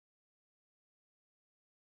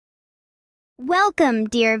Welcome,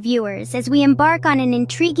 dear viewers, as we embark on an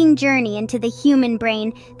intriguing journey into the human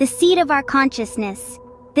brain, the seat of our consciousness.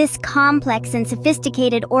 This complex and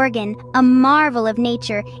sophisticated organ, a marvel of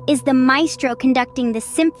nature, is the maestro conducting the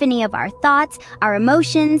symphony of our thoughts, our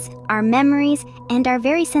emotions, our memories, and our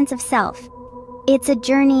very sense of self. It's a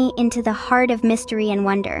journey into the heart of mystery and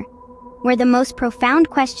wonder, where the most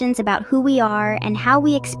profound questions about who we are and how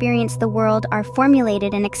we experience the world are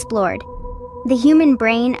formulated and explored. The human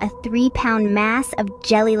brain, a 3-pound mass of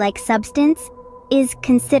jelly-like substance, is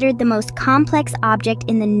considered the most complex object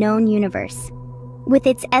in the known universe. With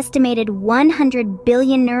its estimated 100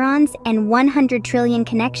 billion neurons and 100 trillion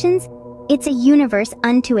connections, it's a universe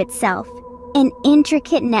unto itself, an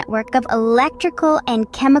intricate network of electrical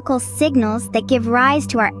and chemical signals that give rise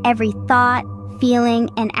to our every thought,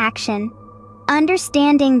 feeling, and action.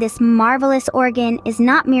 Understanding this marvelous organ is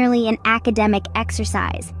not merely an academic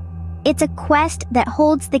exercise. It's a quest that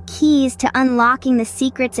holds the keys to unlocking the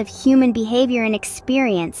secrets of human behavior and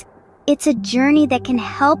experience. It's a journey that can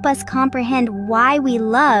help us comprehend why we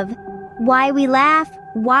love, why we laugh,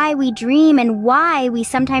 why we dream, and why we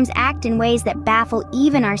sometimes act in ways that baffle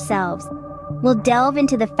even ourselves. We'll delve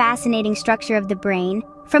into the fascinating structure of the brain,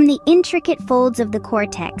 from the intricate folds of the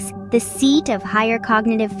cortex, the seat of higher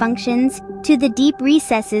cognitive functions, to the deep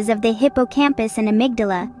recesses of the hippocampus and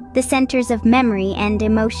amygdala, the centers of memory and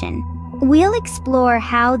emotion. We'll explore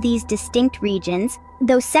how these distinct regions,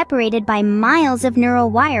 though separated by miles of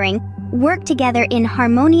neural wiring, work together in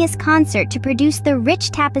harmonious concert to produce the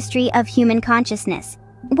rich tapestry of human consciousness.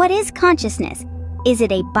 What is consciousness? Is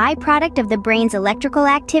it a byproduct of the brain's electrical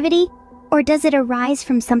activity? Or does it arise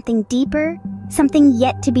from something deeper, something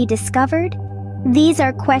yet to be discovered? These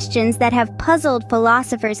are questions that have puzzled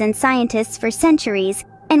philosophers and scientists for centuries,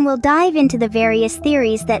 and we'll dive into the various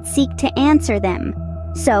theories that seek to answer them.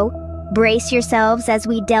 So, brace yourselves as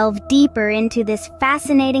we delve deeper into this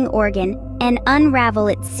fascinating organ and unravel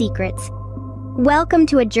its secrets. Welcome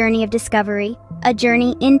to a journey of discovery, a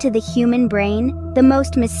journey into the human brain, the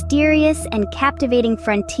most mysterious and captivating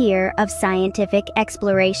frontier of scientific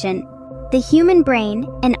exploration. The human brain,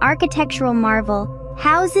 an architectural marvel,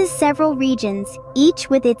 houses several regions, each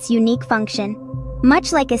with its unique function.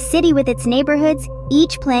 Much like a city with its neighborhoods,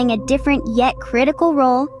 each playing a different yet critical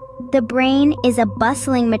role, the brain is a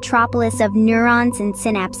bustling metropolis of neurons and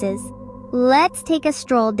synapses. Let's take a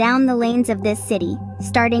stroll down the lanes of this city,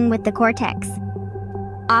 starting with the cortex.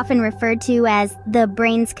 Often referred to as the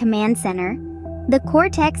brain's command center, the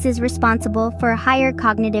cortex is responsible for higher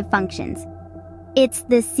cognitive functions. It's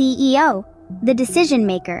the CEO, the decision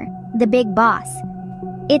maker, the big boss.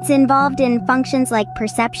 It's involved in functions like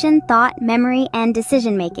perception, thought, memory, and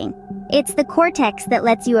decision making. It's the cortex that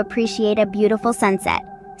lets you appreciate a beautiful sunset,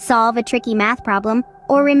 solve a tricky math problem,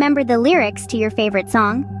 or remember the lyrics to your favorite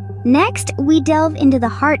song. Next, we delve into the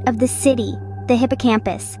heart of the city, the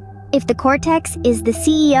hippocampus. If the cortex is the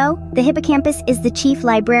CEO, the hippocampus is the chief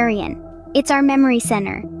librarian. It's our memory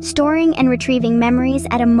center, storing and retrieving memories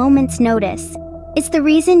at a moment's notice. It's the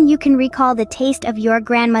reason you can recall the taste of your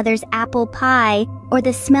grandmother's apple pie or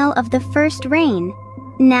the smell of the first rain.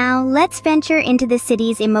 Now, let's venture into the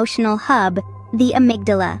city's emotional hub, the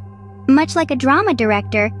amygdala. Much like a drama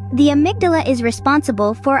director, the amygdala is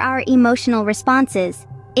responsible for our emotional responses.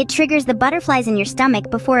 It triggers the butterflies in your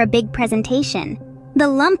stomach before a big presentation, the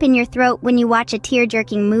lump in your throat when you watch a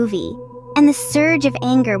tear-jerking movie, and the surge of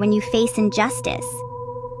anger when you face injustice.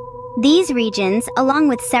 These regions, along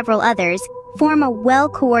with several others, form a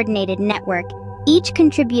well-coordinated network, each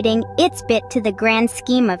contributing its bit to the grand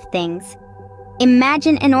scheme of things.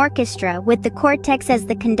 Imagine an orchestra with the cortex as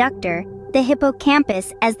the conductor, the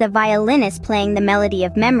hippocampus as the violinist playing the melody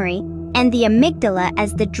of memory, and the amygdala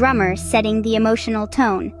as the drummer setting the emotional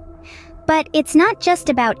tone. But it's not just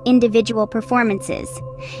about individual performances.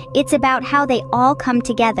 It's about how they all come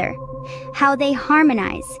together, how they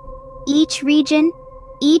harmonize. Each region,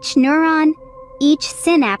 each neuron, each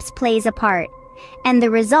synapse plays a part, and the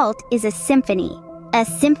result is a symphony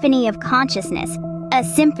of consciousness, a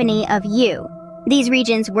symphony of you. These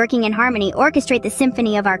regions working in harmony orchestrate the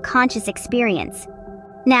symphony of our conscious experience.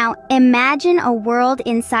 Now, imagine a world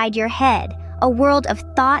inside your head, a world of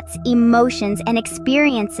thoughts, emotions, and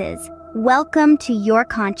experiences. Welcome to your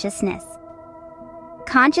consciousness.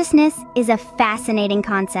 Consciousness is a fascinating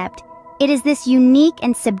concept. It is this unique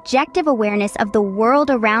and subjective awareness of the world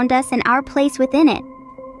around us and our place within it.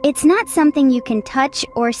 It's not something you can touch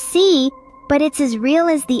or see, but it's as real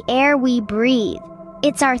as the air we breathe.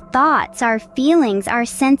 It's our thoughts, our feelings, our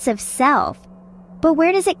sense of self. But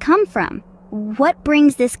where does it come from? What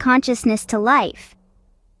brings this consciousness to life?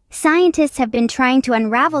 Scientists have been trying to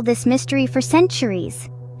unravel this mystery for centuries.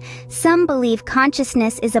 Some believe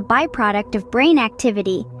consciousness is a byproduct of brain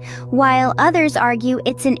activity, while others argue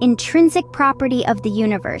it's an intrinsic property of the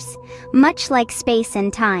universe, much like space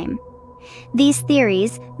and time. These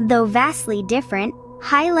theories, though vastly different,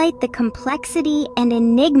 highlight the complexity and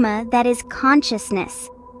enigma that is consciousness.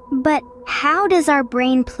 But how does our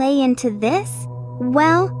brain play into this?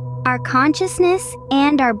 Well, our consciousness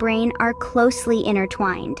and our brain are closely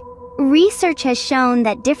intertwined. Research has shown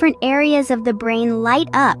that different areas of the brain light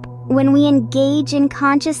up when we engage in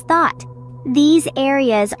conscious thought. These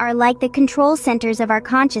areas are like the control centers of our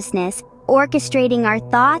consciousness, orchestrating our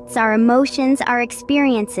thoughts, our emotions, our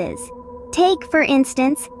experiences. Take, for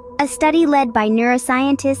instance, a study led by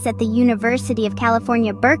neuroscientists at the University of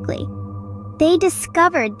California, Berkeley. They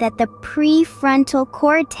discovered that the prefrontal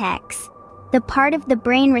cortex, the part of the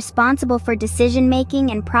brain responsible for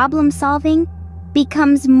decision-making and problem-solving,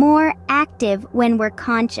 becomes more active when we're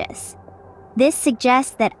conscious. This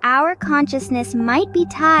suggests that our consciousness might be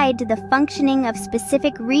tied to the functioning of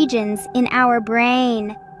specific regions in our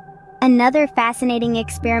brain. Another fascinating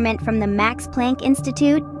experiment from the Max Planck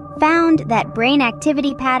Institute found that brain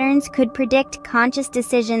activity patterns could predict conscious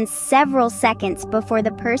decisions several seconds before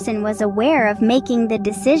the person was aware of making the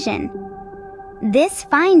decision. This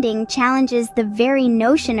finding challenges the very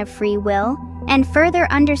notion of free will and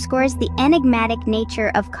further underscores the enigmatic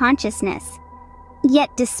nature of consciousness. Yet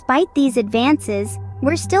despite these advances,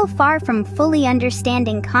 we're still far from fully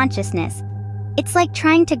understanding consciousness. It's like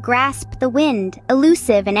trying to grasp the wind,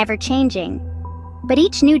 elusive and ever-changing. But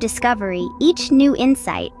each new discovery, each new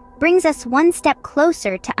insight, brings us one step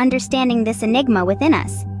closer to understanding this enigma within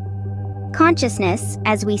us. Consciousness,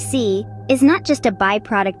 as we see, is not just a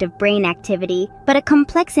byproduct of brain activity, but a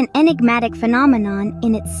complex and enigmatic phenomenon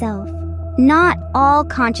in itself. Not all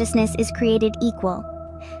consciousness is created equal.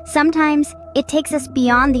 Sometimes it takes us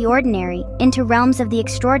beyond the ordinary into realms of the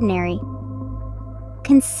extraordinary.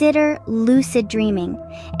 Consider lucid dreaming,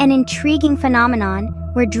 an intriguing phenomenon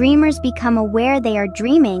where dreamers become aware they are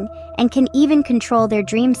dreaming and can even control their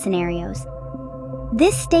dream scenarios.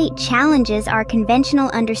 This state challenges our conventional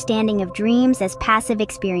understanding of dreams as passive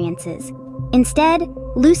experiences. Instead,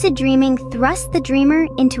 lucid dreaming thrusts the dreamer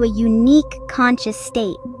into a unique conscious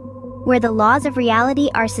state, where the laws of reality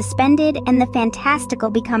are suspended and the fantastical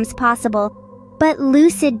becomes possible. But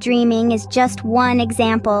lucid dreaming is just one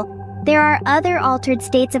example. There are other altered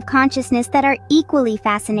states of consciousness that are equally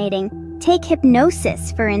fascinating. Take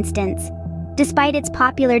hypnosis, for instance. Despite its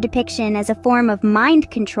popular depiction as a form of mind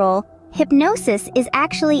control, hypnosis is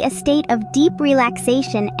actually a state of deep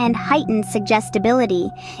relaxation and heightened suggestibility.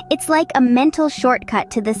 It's like a mental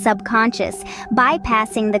shortcut to the subconscious,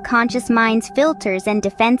 bypassing the conscious mind's filters and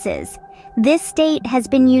defenses. This state has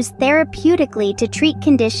been used therapeutically to treat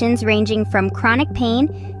conditions ranging from chronic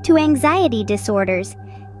pain to anxiety disorders,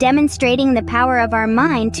 demonstrating the power of our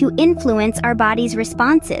mind to influence our body's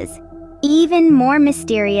responses. Even more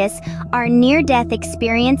mysterious are near-death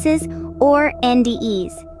experiences, or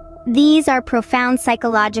NDEs. These are profound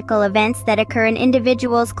psychological events that occur in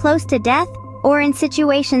individuals close to death or in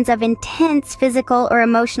situations of intense physical or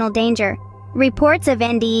emotional danger. Reports of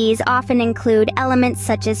NDEs often include elements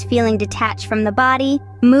such as feeling detached from the body,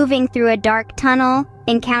 moving through a dark tunnel,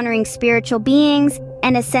 encountering spiritual beings,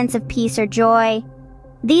 and a sense of peace or joy.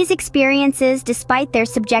 These experiences, despite their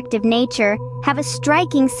subjective nature, have a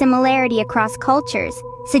striking similarity across cultures,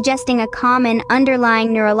 suggesting a common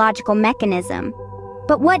underlying neurological mechanism.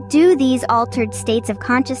 But what do these altered states of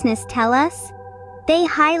consciousness tell us? They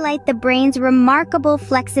highlight the brain's remarkable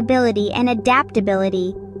flexibility and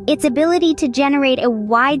adaptability, its ability to generate a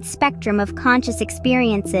wide spectrum of conscious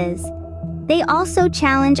experiences. They also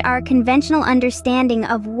challenge our conventional understanding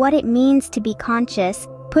of what it means to be conscious,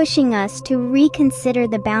 pushing us to reconsider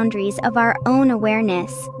the boundaries of our own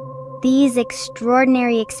awareness. These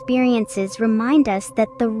extraordinary experiences remind us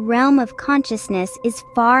that the realm of consciousness is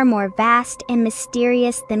far more vast and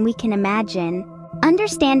mysterious than we can imagine.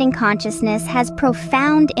 Understanding consciousness has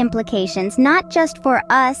profound implications not just for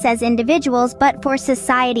us as individuals, but for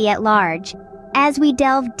society at large. As we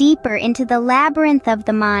delve deeper into the labyrinth of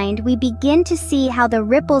the mind, we begin to see how the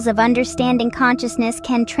ripples of understanding consciousness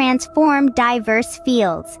can transform diverse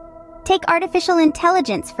fields. Take artificial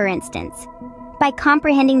intelligence, for instance. By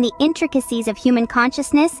comprehending the intricacies of human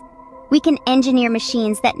consciousness, we can engineer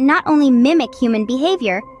machines that not only mimic human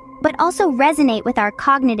behavior, but also resonate with our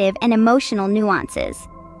cognitive and emotional nuances.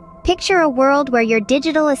 Picture a world where your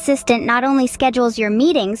digital assistant not only schedules your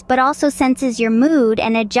meetings, but also senses your mood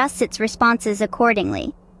and adjusts its responses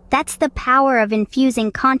accordingly. That's the power of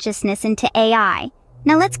infusing consciousness into AI.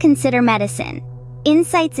 Now let's consider medicine.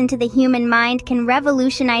 Insights into the human mind can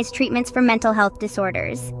revolutionize treatments for mental health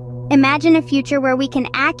disorders. Imagine a future where we can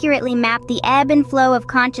accurately map the ebb and flow of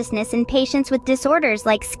consciousness in patients with disorders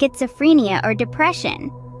like schizophrenia or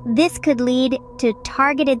depression. This could lead to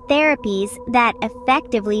targeted therapies that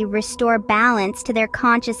effectively restore balance to their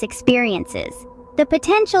conscious experiences. The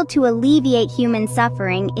potential to alleviate human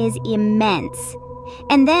suffering is immense.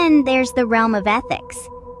 And then there's the realm of ethics.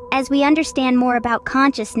 As we understand more about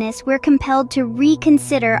consciousness, we're compelled to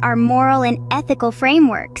reconsider our moral and ethical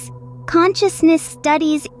frameworks. Consciousness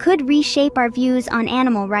studies could reshape our views on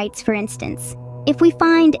animal rights, for instance. If we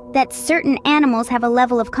find that certain animals have a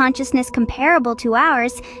level of consciousness comparable to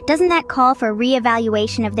ours, doesn't that call for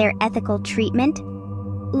reevaluation of their ethical treatment?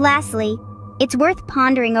 Lastly, it's worth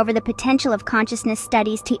pondering over the potential of consciousness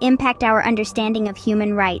studies to impact our understanding of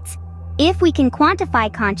human rights. If we can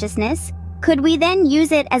quantify consciousness, could we then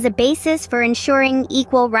use it as a basis for ensuring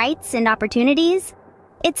equal rights and opportunities?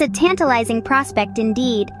 It's a tantalizing prospect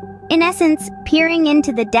indeed. In essence, peering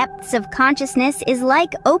into the depths of consciousness is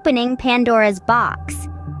like opening Pandora's box.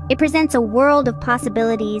 It presents a world of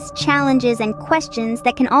possibilities, challenges, and questions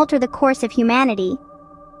that can alter the course of humanity.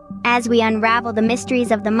 As we unravel the mysteries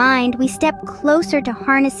of the mind, we step closer to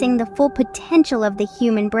harnessing the full potential of the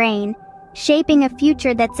human brain, shaping a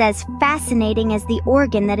future that's as fascinating as the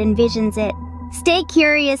organ that envisions it. Stay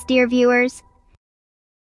curious, dear viewers.